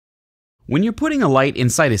When you're putting a light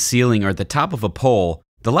inside a ceiling or at the top of a pole,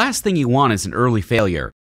 the last thing you want is an early failure.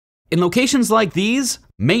 In locations like these,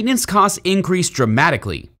 maintenance costs increase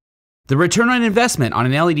dramatically. The return on investment on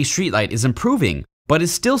an LED streetlight is improving, but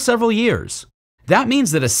is still several years. That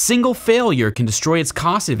means that a single failure can destroy its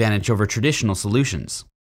cost advantage over traditional solutions.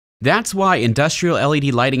 That's why industrial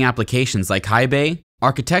LED lighting applications like high bay,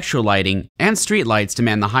 architectural lighting, and streetlights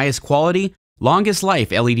demand the highest quality, longest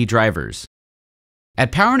life LED drivers.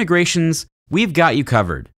 At Power Integrations, we've got you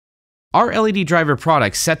covered. Our LED driver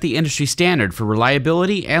products set the industry standard for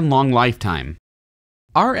reliability and long lifetime.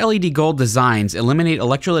 Our LED Gold designs eliminate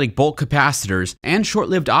electrolytic bolt capacitors and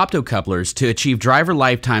short-lived optocouplers to achieve driver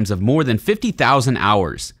lifetimes of more than 50,000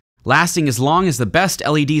 hours, lasting as long as the best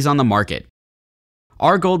LEDs on the market.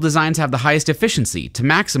 Our Gold designs have the highest efficiency to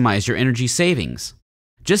maximize your energy savings.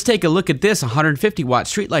 Just take a look at this 150-watt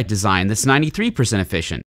streetlight design that's 93%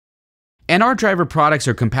 efficient. And our driver products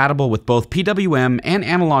are compatible with both PWM and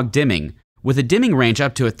analog dimming, with a dimming range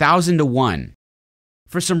up to 1,000 to 1.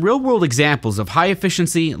 For some real-world examples of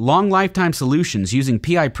high-efficiency, long-lifetime solutions using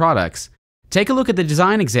PI products, take a look at the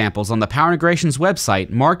design examples on the Power Integrations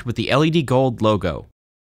website marked with the LED Gold logo.